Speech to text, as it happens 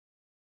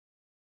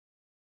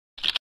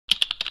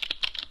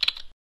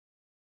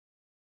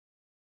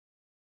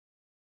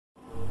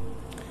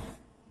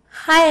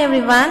Hi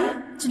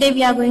everyone, today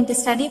we are going to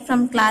study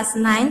from class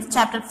 9th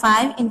chapter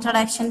 5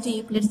 Introduction to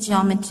Euclid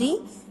Geometry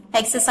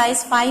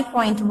exercise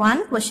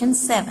 5.1 question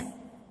 7.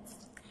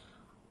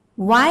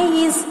 Why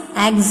is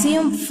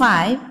axiom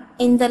 5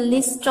 in the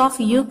list of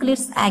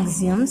Euclid's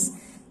axioms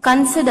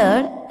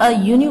considered a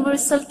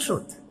universal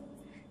truth?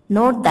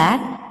 Note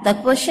that the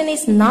question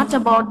is not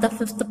about the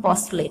fifth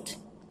postulate.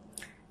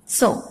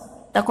 So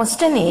the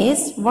question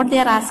is, what they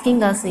are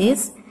asking us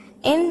is,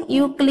 in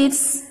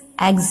Euclid's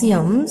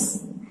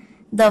axioms,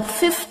 the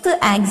fifth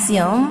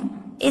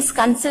axiom is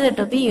considered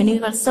to be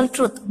universal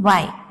truth.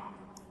 Why?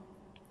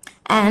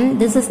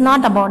 And this is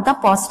not about the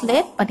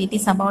postulate, but it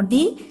is about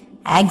the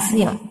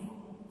axiom.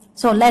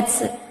 So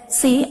let's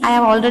see. I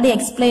have already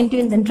explained to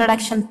you in the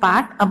introduction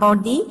part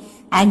about the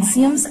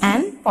axioms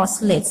and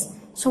postulates.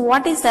 So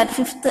what is that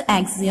fifth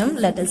axiom?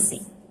 Let us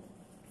see.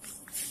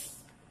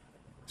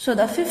 So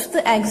the fifth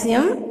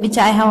axiom, which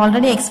I have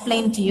already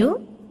explained to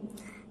you,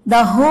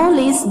 the whole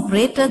is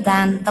greater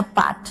than the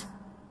part.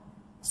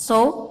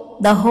 So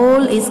the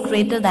whole is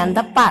greater than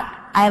the part.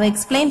 I have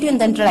explained to you in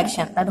the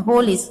introduction that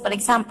whole is, for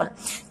example,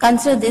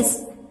 consider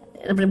this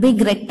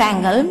big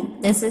rectangle.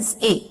 This is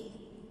A.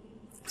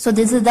 So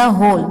this is the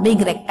whole big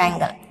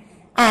rectangle.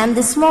 And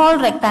the small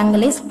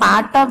rectangle is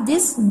part of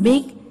this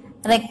big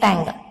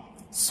rectangle.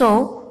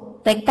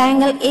 So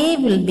rectangle A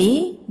will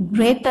be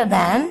greater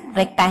than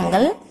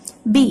rectangle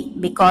B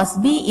because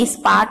B is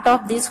part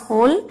of this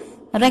whole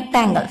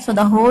rectangle. So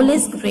the whole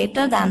is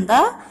greater than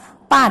the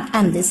part,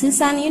 and this is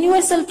an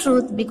universal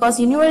truth because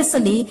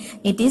universally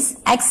it is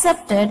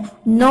accepted.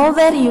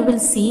 Nowhere you will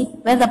see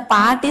where the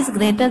part is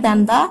greater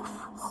than the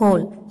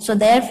whole. So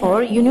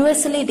therefore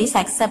universally it is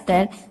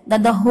accepted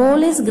that the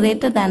whole is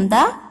greater than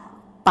the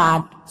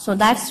part. So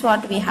that's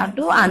what we have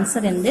to answer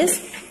in this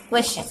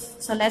question.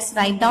 So let's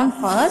write down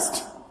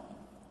first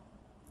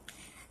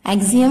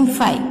axiom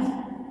 5.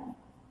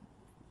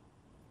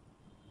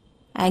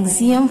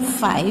 Axiom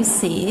 5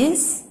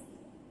 says,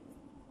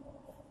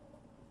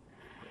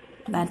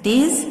 that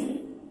is,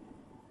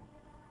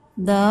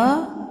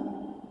 the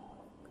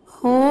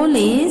whole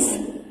is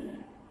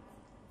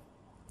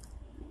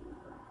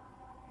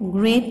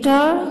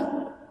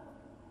greater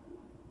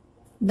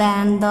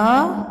than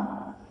the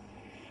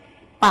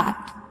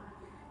part,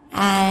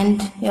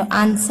 and your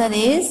answer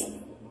is,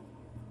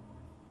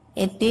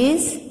 it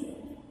is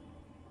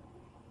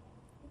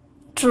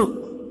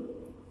true.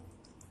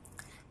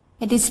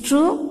 It is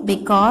true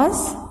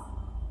because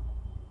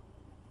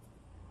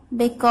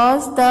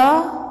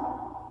the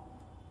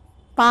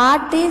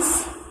part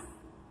is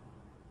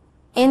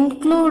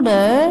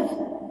included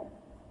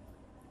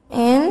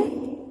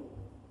in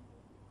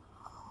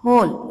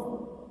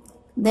whole.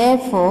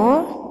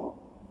 Therefore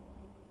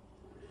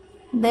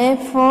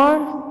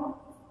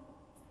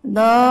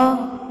the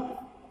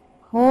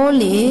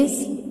whole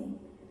is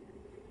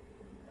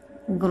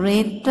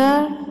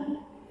greater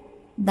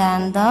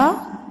than the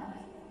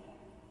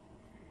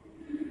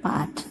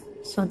part.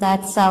 So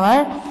that's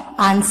our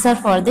answer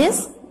for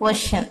this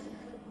question.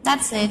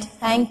 That's it.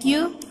 Thank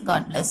you.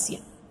 God bless you.